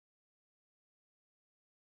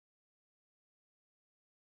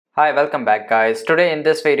Hi, welcome back guys. Today in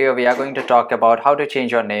this video we are going to talk about how to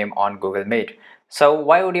change your name on Google Meet. So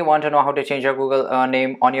why would you want to know how to change your Google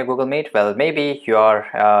name on your Google Meet? Well, maybe you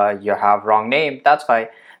have wrong name, that's why.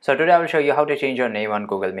 So today I will show you how to change your name on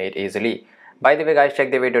Google Meet easily. By the way guys,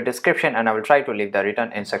 check the video description and I will try to leave the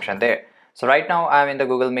written instruction there. So right now I'm in the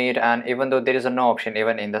Google Meet, and even though there is no option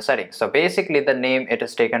even in the settings, so basically the name it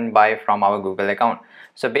is taken by from our Google account.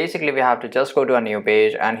 So basically we have to just go to a new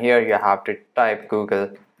page, and here you have to type Google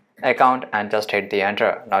account and just hit the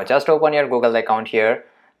enter. Now just open your Google account here.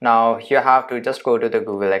 Now you have to just go to the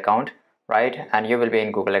Google account, right, and you will be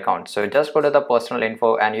in Google account. So just go to the personal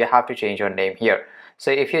info and you have to change your name here.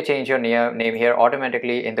 So if you change your name here,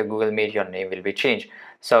 automatically in the Google Meet your name will be changed.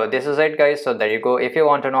 So this is it guys. So there you go. If you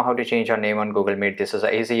want to know how to change your name on Google Meet, this is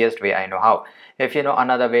the easiest way I know how. If you know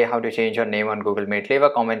another way how to change your name on Google Meet, leave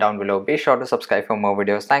a comment down below. Be sure to subscribe for more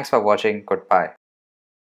videos. Thanks for watching. Goodbye.